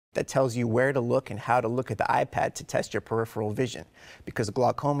that tells you where to look and how to look at the iPad to test your peripheral vision, because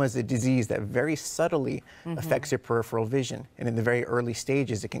glaucoma is a disease that very subtly affects your peripheral vision, and in the very early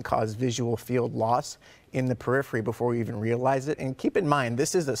stages it can cause visual field loss in the periphery before we even realize it. And keep in mind,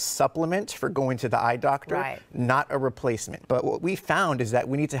 this is a supplement for going to the eye doctor, not a replacement. But what we found is that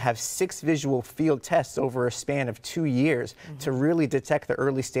we need to have 6 visual field tests over a span of 2 years to really detect the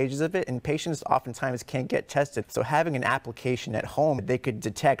early stages of it, and patients oftentimes can't get tested. So having an application at home, they could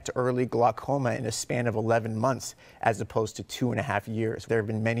detect early glaucoma in a span of 11 months as opposed to 2.5 years. There have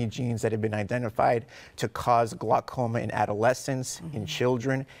been many genes that have been identified to cause glaucoma in adolescents, in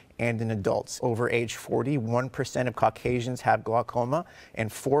children, and in adults. Over age 40, 1% of Caucasians have glaucoma, and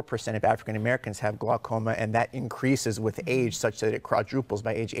 4% of African Americans have glaucoma, and that increases with age such that it quadruples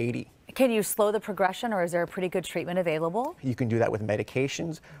by age 80. Can you slow the progression, or is there a pretty good treatment available? You can do that with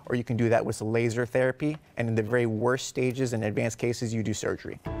medications, or you can do that with laser therapy, and in the very worst stages and advanced cases, you do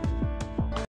surgery.